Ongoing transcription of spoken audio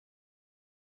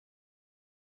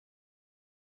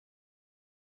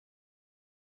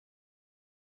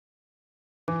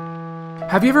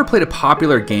Have you ever played a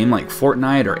popular game like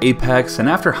Fortnite or Apex, and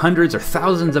after hundreds or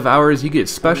thousands of hours you get a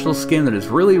special skin that is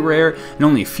really rare and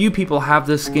only a few people have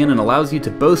this skin, and allows you to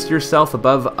boast yourself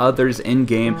above others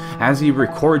in-game as you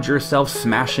record yourself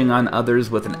smashing on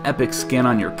others with an epic skin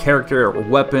on your character or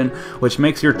weapon, which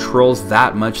makes your trolls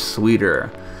that much sweeter?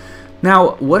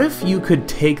 Now, what if you could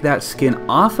take that skin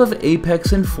off of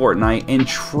Apex and Fortnite and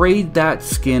trade that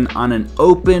skin on an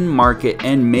open market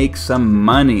and make some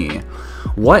money?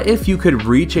 What if you could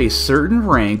reach a certain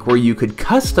rank where you could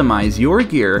customize your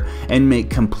gear and make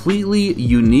completely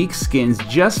unique skins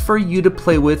just for you to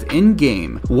play with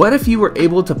in-game? What if you were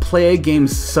able to play a game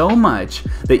so much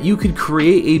that you could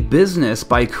create a business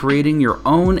by creating your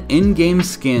own in-game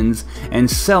skins and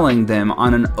selling them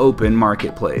on an open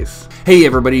marketplace? Hey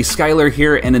everybody, Skylar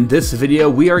here, and in this video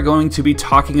we are going to be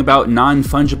talking about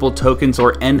non-fungible tokens,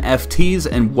 or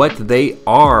NFTs, and what they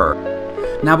are.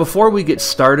 Now, before we get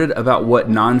started about what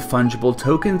non-fungible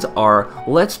tokens are,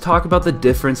 let's talk about the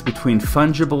difference between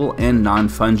fungible and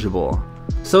non-fungible.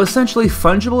 So essentially,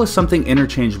 fungible is something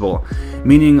interchangeable,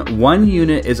 meaning one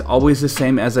unit is always the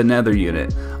same as another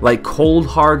unit, like cold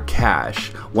hard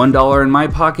cash. $1 in my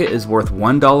pocket is worth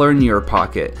 $1 in your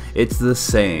pocket. It's the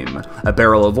same. A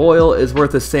barrel of oil is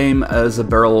worth the same as a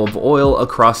barrel of oil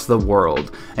across the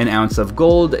world. An ounce of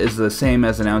gold is the same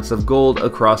as an ounce of gold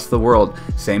across the world.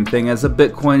 Same thing as a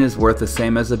Bitcoin is worth the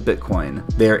same as a Bitcoin.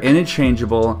 They are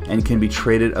interchangeable and can be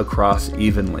traded across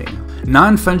evenly.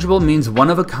 Non-fungible means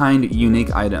one-of-a-kind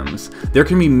unique items. There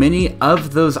can be many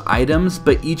of those items,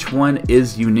 but each one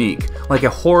is unique, like a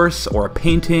horse or a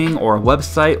painting or a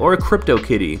website or a crypto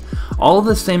kitty. All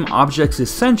the same objects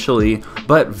essentially,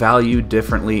 but valued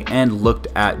differently and looked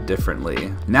at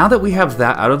differently. Now that we have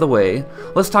that out of the way,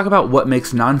 let's talk about what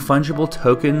makes non-fungible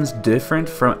tokens different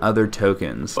from other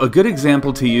tokens. A good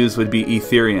example to use would be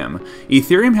Ethereum.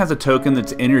 Ethereum has a token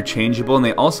that's interchangeable, and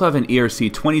they also have an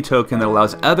ERC20 token that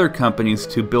allows other companies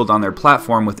to build on their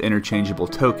platform with interchangeable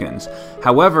tokens.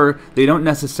 However, they don't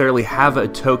necessarily have a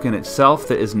token itself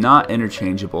that is not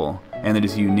interchangeable and that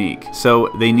is unique. So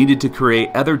they needed to create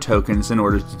other tokens in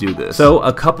order to do this. So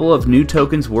a couple of new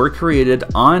tokens were created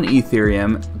on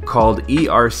Ethereum called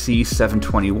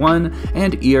ERC721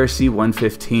 and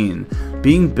ERC115.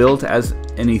 Being built as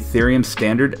an Ethereum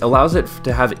standard allows it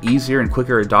to have easier and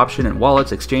quicker adoption in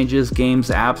wallets, exchanges, games,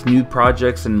 apps, new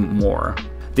projects, and more.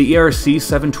 The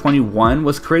ERC721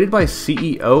 was created by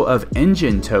CEO of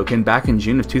Engine Token back in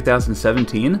June of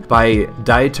 2017 by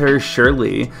Dieter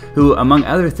Shirley, who among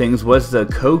other things was the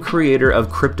co-creator of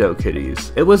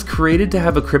CryptoKitties. It was created to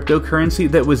have a cryptocurrency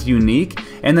that was unique,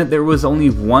 and that there was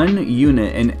only one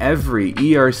unit in every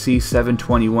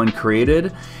ERC721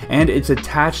 created, and it's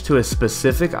attached to a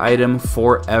specific item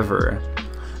forever.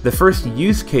 The first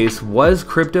use case was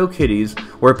CryptoKitties,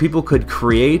 where people could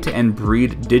create and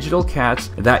breed digital cats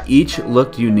that each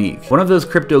looked unique. One of those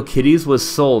CryptoKitties was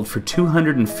sold for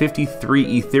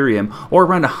 253 Ethereum, or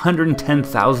around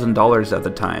 $110,000 at the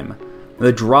time.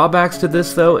 The drawbacks to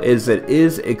this, though, is it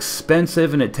is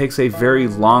expensive and it takes a very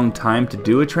long time to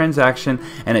do a transaction,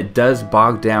 and it does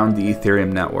bog down the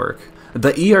Ethereum network.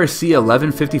 The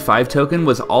ERC1155 token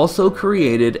was also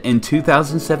created in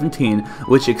 2017,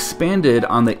 which expanded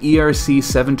on the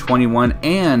ERC721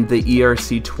 and the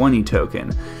ERC20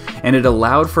 token, and it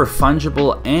allowed for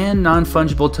fungible and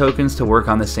non-fungible tokens to work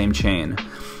on the same chain.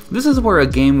 This is where a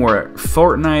game where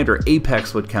Fortnite or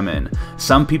Apex would come in.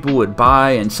 Some people would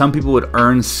buy and some people would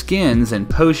earn skins and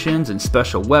potions and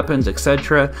special weapons,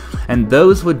 etc., and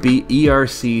those would be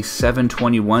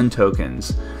ERC721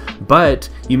 tokens. But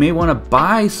you may want to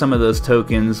buy some of those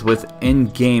tokens with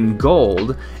in-game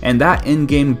gold, and that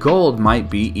in-game gold might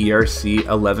be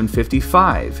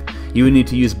ERC1155. You would need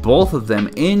to use both of them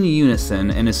in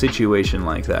unison in a situation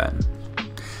like that.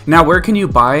 Now, where can you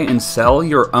buy and sell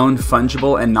your own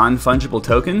fungible and non-fungible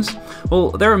tokens?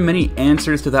 Well, there are many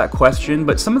answers to that question,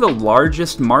 but some of the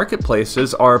largest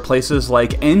marketplaces are places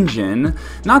like Engine.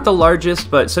 Not the largest,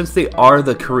 but since they are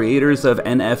the creators of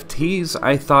NFTs,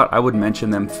 I thought I would mention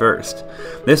them first.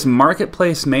 This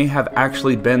marketplace may have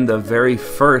actually been the very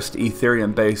first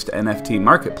Ethereum-based NFT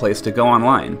marketplace to go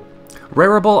online.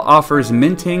 Rarible offers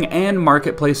minting and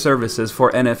marketplace services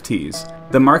for NFTs.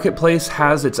 The marketplace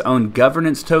has its own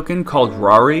governance token called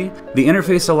Rari. The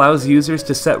interface allows users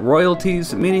to set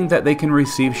royalties, meaning that they can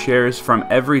receive shares from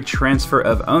every transfer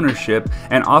of ownership,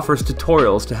 and offers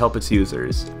tutorials to help its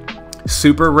users.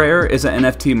 Super Rare is an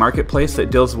NFT marketplace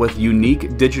that deals with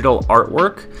unique digital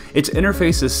artwork. Its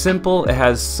interface is simple, it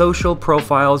has social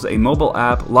profiles, a mobile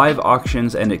app, live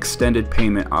auctions, and extended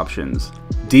payment options.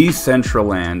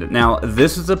 Decentraland. Now,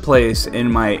 this is a place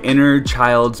in my inner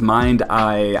child's mind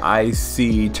eye I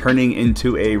see turning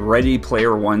into a Ready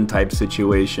Player One type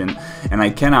situation, and I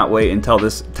cannot wait until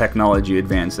this technology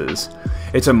advances.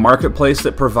 It's a marketplace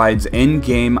that provides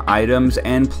in-game items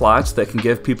and plots that can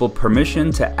give people permission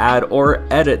to add or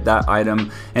edit that item,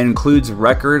 and includes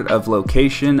record of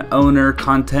location, owner,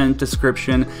 content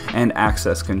description, and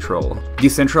access control.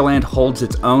 Decentraland holds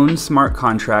its own smart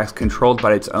contracts controlled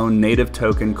by its own native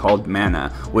token called Mana,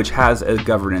 which has a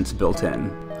governance built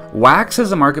in. Wax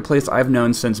is a marketplace I've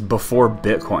known since before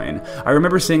Bitcoin. I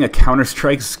remember seeing a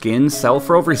Counter-Strike skin sell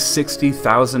for over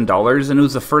 $60,000, and it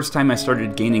was the first time I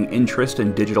started gaining interest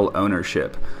in digital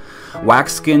ownership.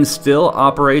 Wax Skin still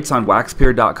operates on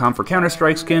waxpeer.com for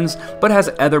Counter-Strike skins, but has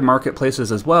other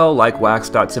marketplaces as well, like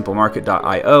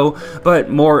wax.simplemarket.io, but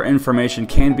more information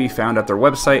can be found at their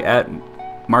website at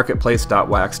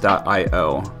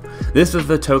marketplace.wax.io. This is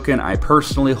the token I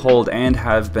personally hold and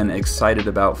have been excited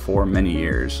about for many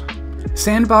years.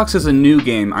 Sandbox is a new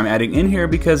game I'm adding in here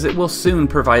because it will soon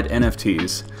provide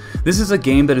NFTs. This is a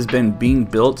game that has been being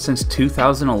built since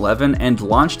 2011 and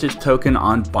launched its token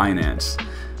on Binance.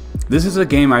 This is a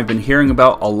game I've been hearing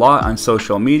about a lot on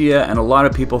social media, and a lot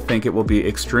of people think it will be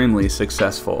extremely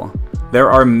successful. There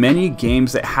are many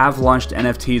games that have launched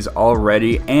NFTs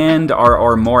already and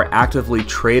are more actively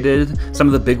traded. Some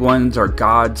of the big ones are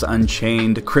Gods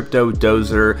Unchained, Crypto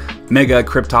Dozer, Mega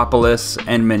Cryptopolis,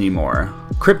 and many more.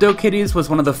 CryptoKitties was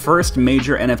one of the first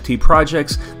major NFT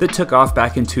projects that took off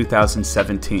back in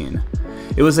 2017.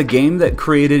 It was a game that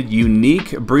created unique,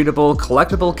 breedable,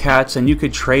 collectible cats, and you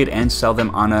could trade and sell them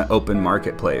on an open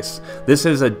marketplace. This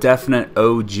is a definite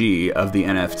OG of the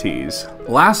NFTs.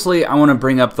 Lastly, I want to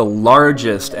bring up the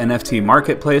largest NFT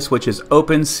marketplace, which is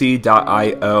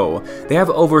OpenSea.io. They have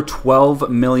over 12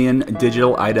 million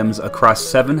digital items across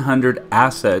 700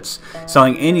 assets,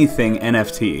 selling anything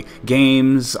NFT,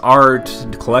 games, art,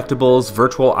 collectibles,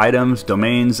 virtual items,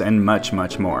 domains, and much,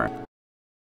 much more.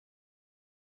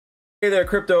 Hey there,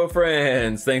 crypto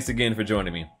friends! Thanks again for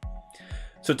joining me.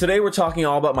 So today we're talking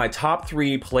all about my top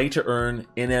 3 play-to-earn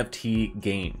NFT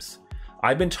games.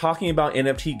 I've been talking about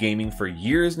NFT gaming for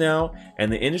years now,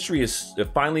 and the industry is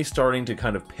finally starting to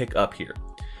kind of pick up here.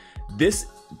 This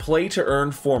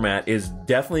play-to-earn format is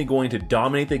definitely going to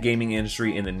dominate the gaming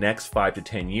industry in the next 5 to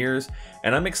 10 years,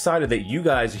 and I'm excited that you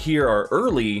guys here are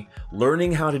early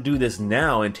learning how to do this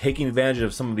now and taking advantage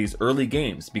of some of these early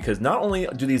games, because not only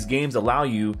do these games allow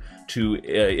you to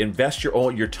invest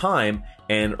your time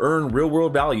and earn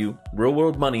real-world value,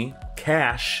 real-world money,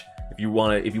 cash, if you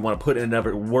want to put in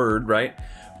another word, right?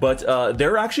 But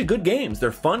they're actually good games.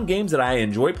 They're fun games that I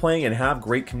enjoy playing and have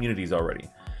great communities already.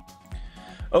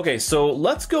 Okay, so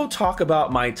let's go talk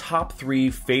about my top 3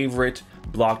 favorite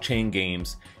blockchain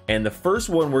games. And the first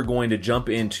one we're going to jump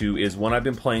into is one I've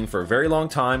been playing for a very long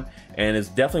time, and it's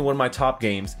definitely one of my top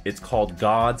games. It's called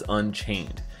Gods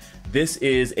Unchained. This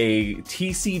is a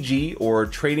TCG, or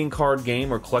trading card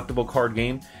game, or collectible card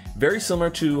game, very similar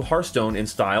to Hearthstone in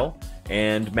style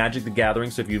and Magic the Gathering.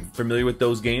 So if you're familiar with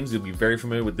those games, you'll be very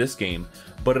familiar with this game.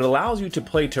 But it allows you to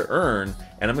play to earn,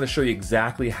 and I'm going to show you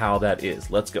exactly how that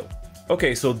is. Let's go.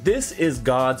 Okay, so this is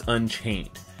Gods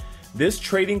Unchained. This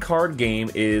trading card game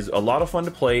is a lot of fun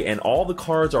to play, and all the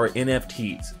cards are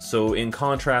NFTs. So in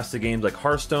contrast to games like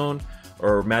Hearthstone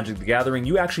or Magic the Gathering,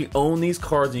 you actually own these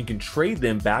cards and you can trade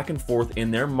them back and forth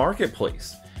in their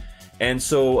marketplace. And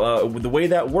so the way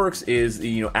that works is,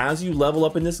 as you level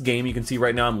up in this game, you can see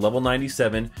right now I'm level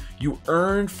 97, you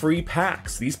earn free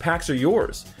packs. These packs are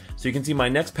yours. So you can see my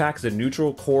next pack is a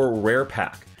neutral core rare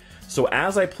pack. So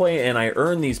as I play and I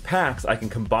earn these packs, I can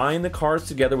combine the cards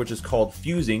together, which is called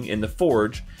fusing in the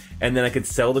Forge, and then I could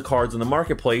sell the cards in the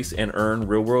marketplace and earn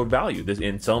real-world value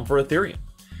and sell them for Ethereum.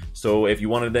 So if you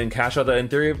want to then cash out that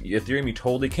Ethereum, you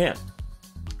totally can.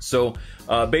 So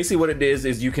basically what it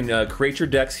is you can create your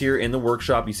decks here in the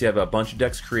workshop. You see I have a bunch of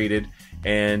decks created,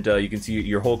 and you can see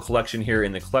your whole collection here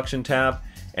in the collection tab.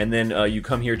 And then you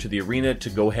come here to the arena to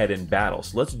go ahead and battle.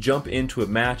 So let's jump into a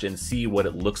match and see what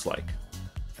it looks like.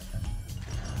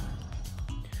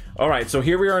 Alright, so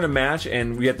here we are in a match,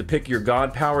 and we have to pick your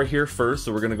god power here first,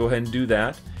 so we're going to go ahead and do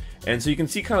that. And so you can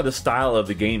see kind of the style of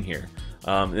the game here.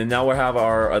 And now we have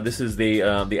our, this is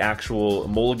the actual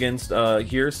mulligans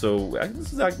here, so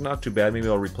this is not too bad. Maybe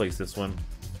I'll replace this one.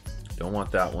 Don't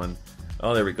want that one.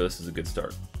 Oh, there we go, this is a good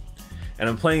start. and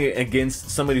I'm playing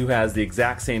against somebody who has the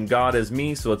exact same god as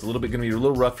me, so it's going to be a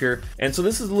little rough here. And so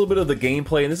this is a little bit of the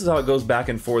gameplay, and this is how it goes back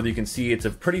and forth. You can see it's a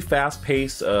pretty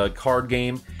fast-paced card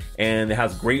game, and it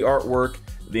has great artwork.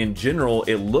 In general,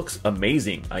 it looks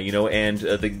amazing, you know, and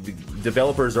the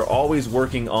developers are always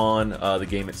working on the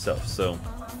game itself, so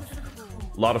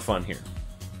a lot of fun here.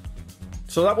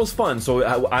 So that was fun. So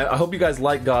I hope you guys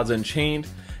like Gods Unchained.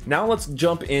 Now let's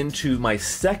jump into my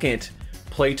second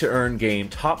play-to-earn game,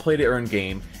 top play-to-earn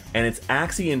game, and it's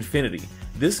Axie Infinity.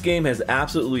 This game has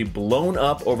absolutely blown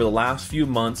up over the last few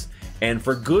months, and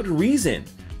for good reason.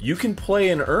 You can play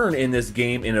and earn in this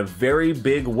game in a very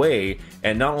big way,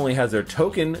 and not only has their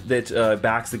token that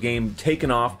backs the game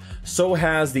taken off, so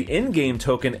has the in-game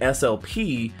token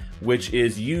SLP, which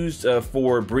is used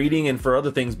for breeding and for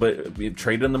other things, but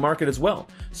traded in the market as well.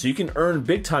 So you can earn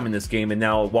big time in this game. And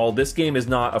now, while this game is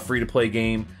not a free-to-play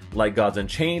game like Gods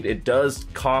Unchained, it does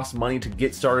cost money to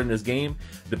get started in this game.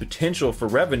 The potential for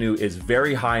revenue is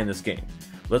very high in this game.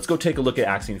 Let's go take a look at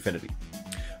Axie Infinity.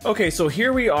 Okay, so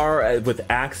here we are with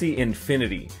Axie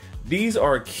Infinity. These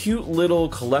are cute little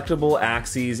collectible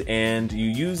Axies, and you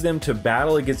use them to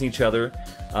battle against each other.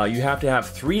 You have to have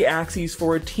 3 Axies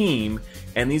for a team,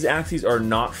 and these Axies are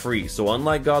not free. So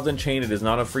unlike Gods Unchained, it is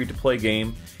not a free-to-play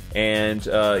game, and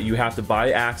you have to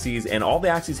buy Axies, and all the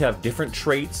Axies have different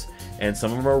traits, and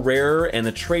some of them are rarer, and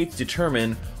the traits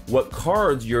determine what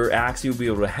cards your Axie will be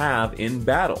able to have in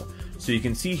battle. So you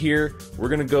can see here, we're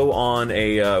gonna go on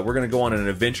an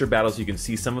adventure battle, so you can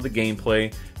see some of the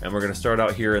gameplay. And we're gonna start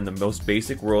out here in the most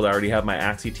basic world. I already have my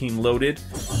Axie team loaded,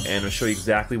 and I'll show you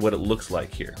exactly what it looks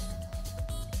like here.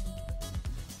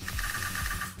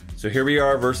 So here we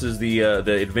are versus the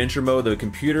adventure mode, the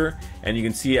computer, and you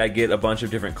can see I get a bunch of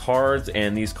different cards,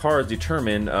 and these cards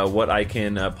determine what I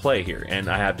can play here. And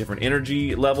I have different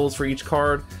energy levels for each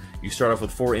card. You start off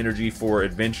with 4 energy for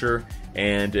adventure,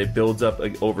 and it builds up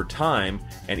over time,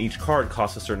 and each card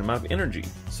costs a certain amount of energy.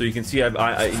 So you can see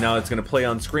now it's going to play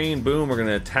on screen, boom, we're going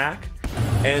to attack.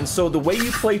 And so the way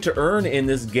you play to earn in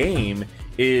this game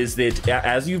is that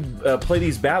as you play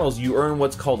these battles, you earn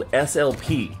what's called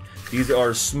SLP. These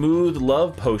are smooth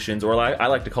love potions, or I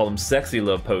like to call them sexy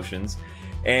love potions.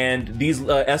 And these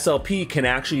SLP can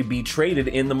actually be traded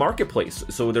in the marketplace.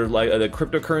 So they're like a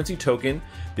cryptocurrency token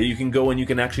that you can go and you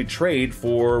can actually trade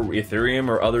for Ethereum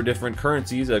or other different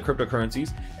currencies,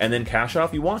 cryptocurrencies, and then cash out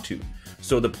if you want to.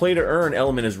 So the play to earn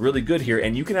element is really good here,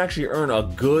 and you can actually earn a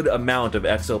good amount of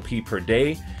XLP per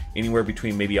day, anywhere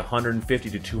between maybe 150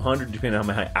 to 200, depending on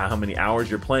how many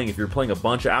hours you're playing. If you're playing a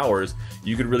bunch of hours,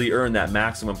 you could really earn that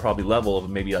maximum probably level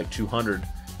of maybe like 200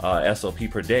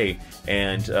 SLP per day.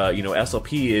 And you know,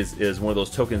 SLP is one of those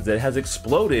tokens that has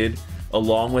exploded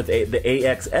along with the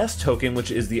AXS token, which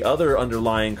is the other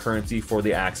underlying currency for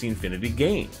the Axie Infinity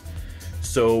game.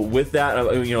 So with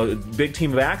that, you know, big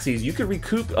team of Axies, you could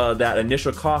recoup that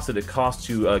initial cost that it costs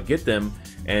to get them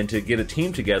and to get a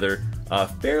team together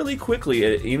fairly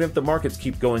quickly, even if the markets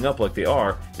keep going up like they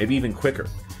are, maybe even quicker.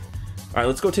 All right,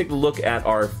 let's go take a look at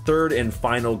our third and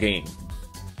final game.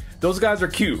 Those guys are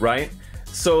cute, right?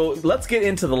 So let's get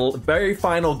into the very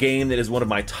final game that is one of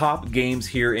my top games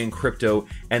here in crypto,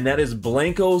 and that is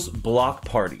Blanco's Block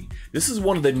Party. This is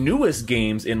one of the newest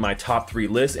games in my top 3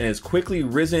 list, and has quickly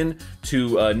risen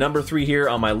to number 3 here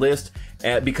on my list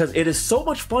because it is so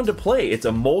much fun to play. It's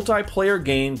a multiplayer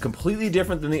game, completely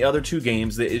different than the other 2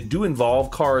 games that do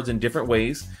involve cards in different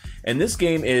ways. And this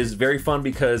game is very fun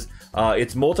because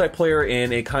it's multiplayer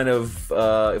in a kind of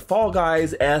Fall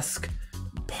Guys-esque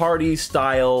party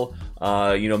style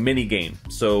you know, mini game.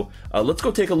 So let's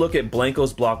go take a look at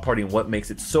Blanco's Block Party and what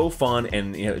makes it so fun,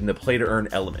 and you know, in the play to earn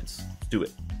elements. Let's do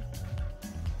it.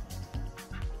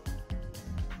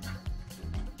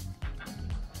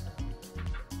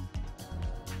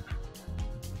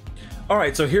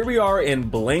 Alright, so here we are in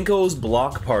Blanco's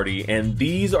Block Party, and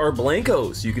these are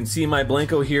Blancos. You can see my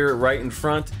Blanco here right in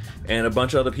front, and a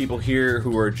bunch of other people here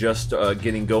who are just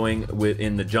getting going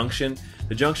in the junction.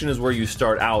 The junction is where you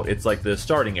start out. It's like the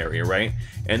starting area, right?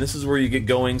 And this is where you get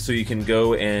going, so you can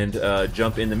go and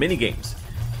jump in the mini games.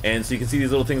 And so you can see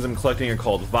these little things I'm collecting are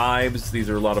called vibes. These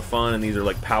are a lot of fun, and these are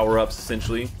like power-ups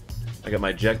essentially. I got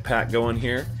my jetpack going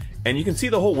here. And you can see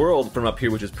the whole world from up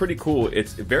here, which is pretty cool.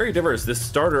 It's very diverse. This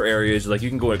starter area is like you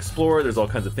can go explore. There's all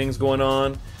kinds of things going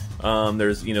on.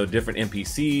 There's, you know, different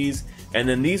NPCs. And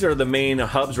then these are the main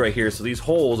hubs right here. So these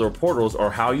holes or portals are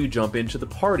how you jump into the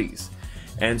parties.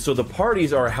 And so the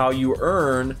parties are how you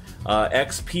earn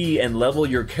XP and level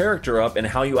your character up, and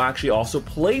how you actually also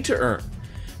play to earn.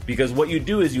 Because what you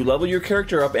do is you level your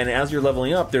character up, and as you're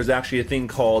leveling up, there's actually a thing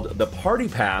called the Party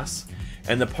Pass.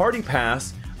 And the Party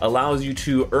Pass allows you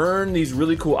to earn these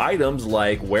really cool items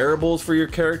like wearables for your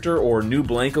character or new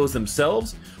blankos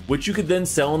themselves, which you could then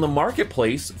sell in the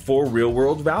marketplace for real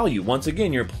world value. Once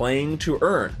again, you're playing to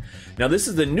earn. Now this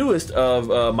is the newest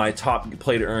of my top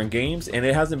play to earn games, and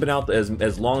it hasn't been out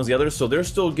as long as the others, so they're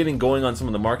still getting going on some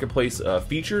of the marketplace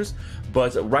features.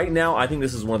 But right now I think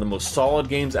this is one of the most solid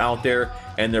games out there,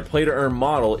 and their play to earn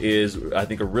model is, I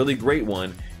think, a really great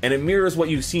one. And it mirrors what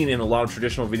you've seen in a lot of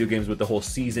traditional video games with the whole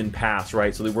season pass,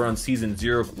 right? So we're on season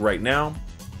 0 right now.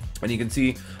 And you can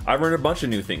see I've earned a bunch of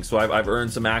new things. So I've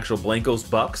earned some actual Blankos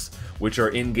bucks, which are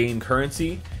in-game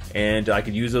currency, and I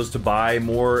could use those to buy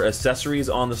more accessories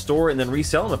on the store and then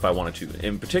resell them if I wanted to.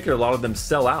 In particular, a lot of them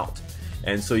sell out.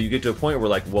 And so you get to a point where,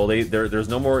 like, well, there's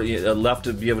no more left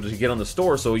to be able to get on the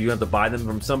store, so you have to buy them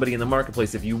from somebody in the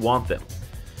marketplace if you want them.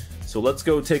 So let's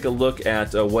go take a look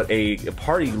at what a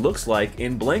party looks like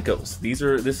in Blankos.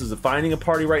 This is finding a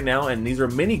party right now, and these are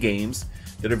mini games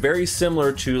that are very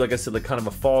similar to, like I said, like kind of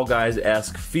a Fall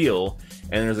Guys-esque feel.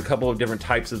 And there's a couple of different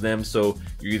types of them. So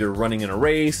you're either running in a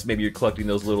race, maybe you're collecting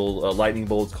those little lightning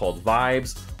bolts called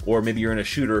vibes, or maybe you're in a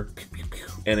shooter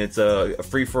and it's a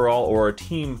free-for-all or a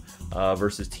team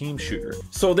versus team shooter.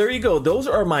 So there you go. Those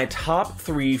are my top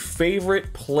 3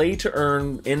 favorite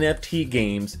play-to-earn NFT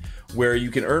games where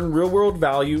you can earn real-world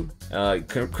value,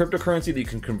 cryptocurrency that you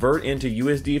can convert into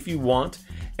USD if you want,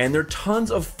 and they're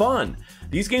tons of fun.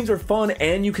 These games are fun,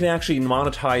 and you can actually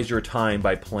monetize your time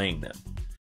by playing them.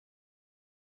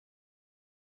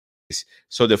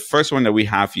 So the first one that we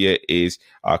have here is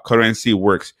Currency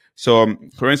Works. So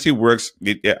Currency Works,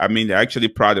 I mean, they actually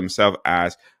pride themselves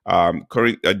as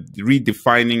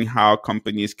redefining how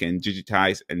companies can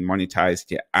digitize and monetize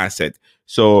their asset.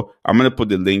 So I'm going to put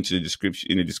the link to the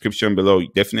description in the description below.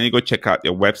 Definitely go check out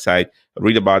their website,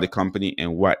 read about the company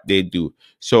and what they do.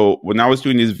 So when I was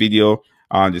doing this video,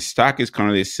 the stock is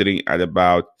currently sitting at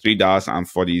about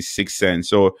 $3.46.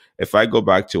 So if I go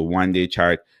back to a one-day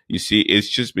chart, you see it's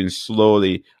just been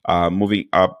slowly moving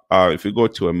up. If we go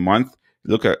to a month,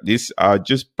 look at this.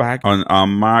 Just back on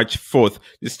March 4th,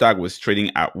 this stock was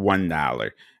trading at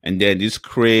 $1, and then this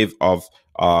crave of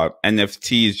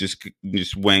NFTs just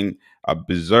went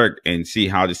berserk, and see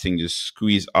how this thing just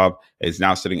squeezed up. It's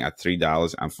now sitting at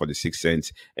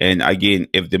 $3.46. And again,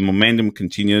 if the momentum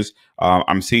continues,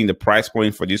 I'm seeing the price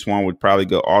point for this one would probably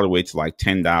go all the way to like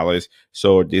 $10.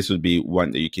 So this would be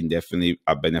one that you can definitely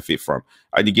benefit from.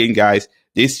 And again, guys,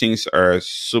 these things are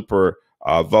super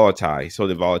volatile. So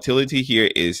the volatility here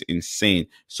is insane.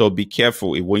 So be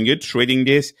careful. When you're trading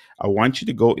this, I want you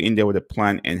to go in there with a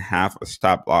plan and have a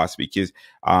stop loss, because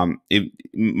if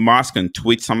Musk can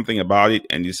tweet something about it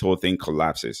and this whole thing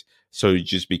collapses. So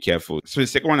just be careful. So the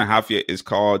second one I have here is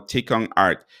called Take On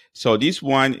Art. So this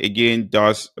one, again,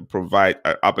 does provide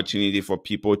an opportunity for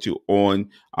people to own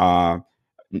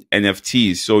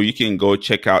NFTs. So you can go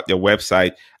check out their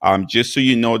website. Just so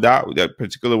you know, that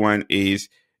particular one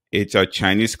it's a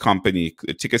Chinese company.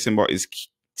 The ticker symbol is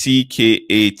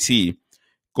TKAT.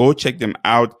 Go check them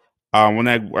out. When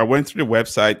I went through the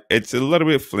website, it's a little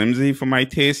bit flimsy for my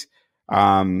taste.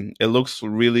 It looks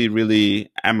really, really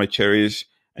amateurish.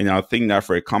 And I think that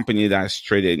for a company that's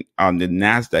traded on the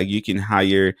NASDAQ, you can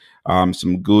hire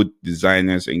some good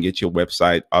designers and get your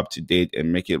website up to date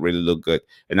and make it really look good.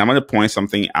 And I'm going to point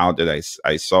something out that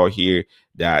I saw here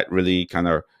that really kind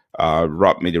of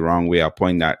rubbed me the wrong way. I'll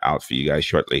point that out for you guys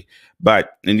shortly.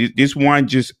 But this one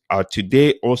just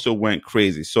today also went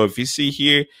crazy. So if you see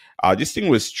here, this thing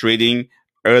was trading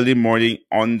early morning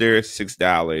under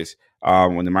 $6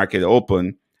 when the market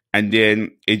opened, and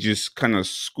then it just kind of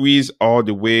squeezed all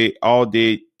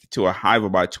day to a high of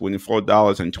about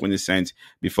 $24.20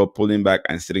 before pulling back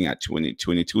and sitting at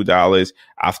 $22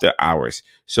 after hours.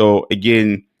 So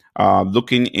again,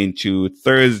 looking into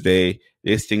Thursday,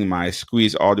 this thing might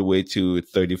squeeze all the way to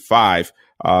 35,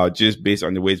 just based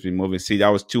on the way it's been moving. See, that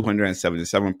was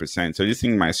 277%. So this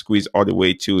thing might squeeze all the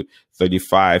way to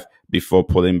 35 before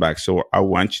pulling back. So I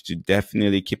want you to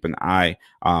definitely keep an eye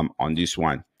on this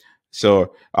one.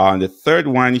 So the third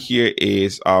one here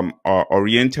is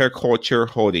Oriental Culture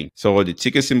Holding. So the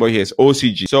ticker symbol here is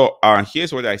OCG. So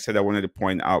here's what I said I wanted to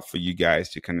point out for you guys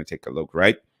to kind of take a look,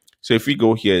 right? So if we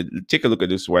go here, take a look at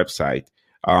this website.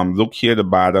 Look here at the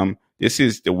bottom. This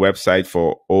is the website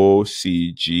for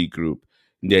OCG Group.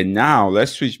 Then now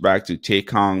let's switch back to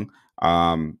Take On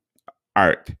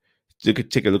Art.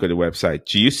 Take a look at the website.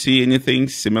 Do you see anything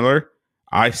similar?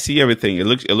 I see everything. It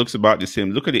looks about the same.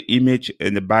 Look at the image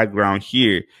in the background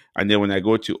here. And then when I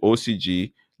go to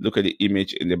OCG, look at the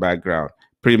image in the background.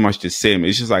 pretty much the same.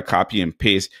 It's just like copy and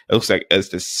paste. It looks like it's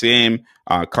the same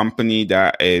company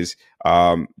that is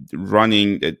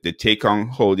running the Take-On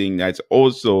Holding that's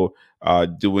also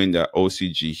doing the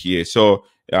OCG here. So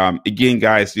again,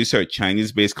 guys, these are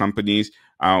Chinese-based companies.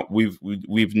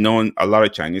 We've known a lot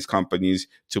of Chinese companies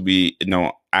to be,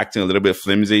 acting a little bit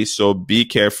flimsy. So be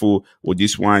careful with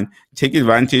this one. Take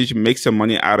advantage, make some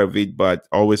money out of it, but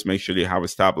always make sure you have a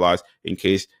stop loss in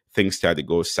case things start to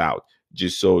go south,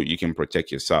 just so you can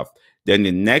protect yourself. Then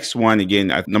the next one,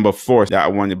 again, at number 4 that I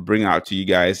want to bring out to you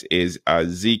guys is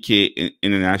ZK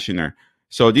International.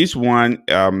 So this one,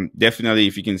 definitely,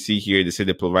 if you can see here, they say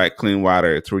they provide clean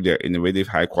water through their innovative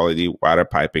high quality water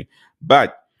piping.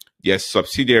 But their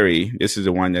subsidiary, this is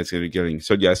the one that's going to be getting.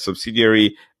 So their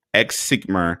subsidiary X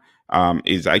Sigma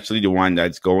is actually the one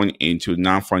that's going into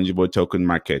non-fungible token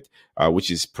market,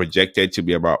 which is projected to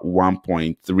be about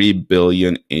 1.3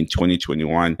 billion in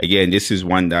 2021. Again, this is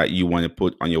one that you want to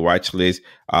put on your watch list.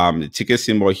 The ticker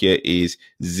symbol here is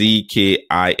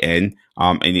ZKIN.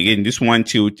 And again, this one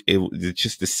too, it's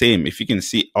just the same. If you can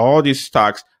see, all these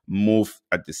stocks move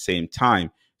at the same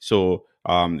time. So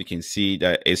you can see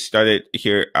that it started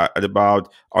here at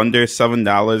about under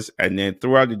 $7, and then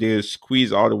throughout the day,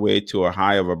 squeezed all the way to a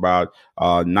high of about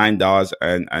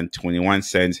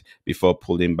 $9.21 before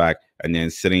pulling back, and then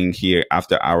sitting here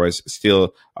after hours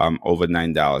still over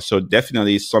 $9. So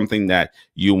definitely something that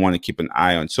you want to keep an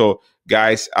eye on. So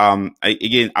guys,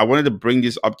 again, I wanted to bring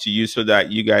this up to you so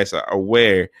that you guys are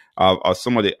aware of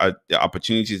some of the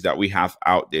opportunities that we have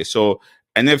out there. So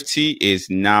NFT is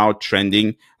now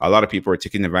trending. A lot of people are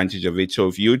taking advantage of it. So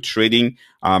if you're trading,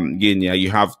 again,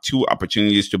 you have 2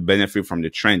 opportunities to benefit from the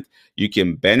trend. You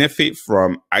can benefit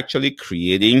from actually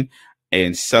creating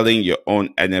and selling your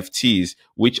own NFTs,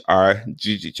 which are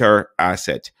digital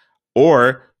assets,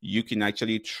 or you can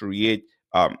actually trade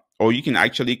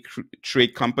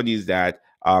companies that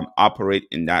operate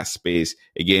in that space.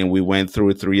 Again, we went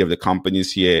through 3 of the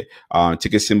companies here.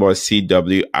 Ticker symbol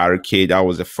CWRK, that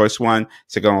was the first one.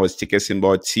 Second one was ticker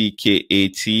symbol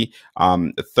TKAT.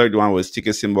 The third one was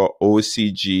ticker symbol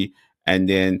OCG. And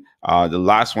then the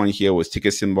last one here was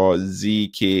ticker symbol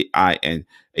ZKIN.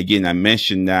 Again, I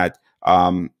mentioned that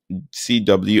CWRK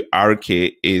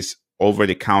is over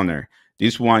the counter.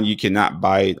 This one, you cannot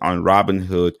buy it on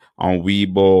Robinhood, on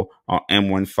Weibo, on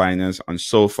M1 Finance, on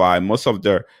SoFi. Most of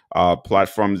the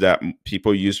platforms that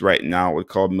people use right now, we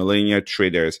call millennial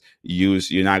traders,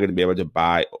 you're not going to be able to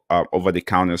buy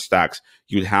over-the-counter stocks.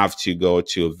 You'd have to go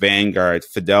to Vanguard,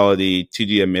 Fidelity,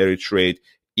 TD Ameritrade,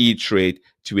 E-Trade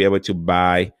to be able to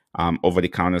buy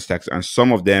over-the-counter stocks. And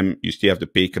some of them, you still have to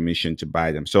pay commission to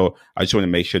buy them. So I just want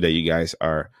to make sure that you guys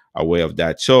are aware of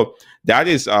that. So that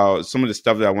is some of the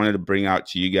stuff that I wanted to bring out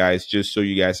to you guys, just so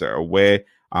you guys are aware.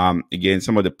 Again,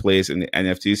 some of the plays in the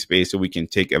NFT space, so we can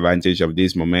take advantage of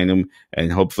this momentum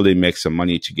and hopefully make some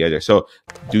money together. So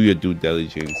do your due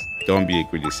diligence. Don't be a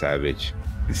greedy savage,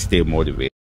 and stay motivated.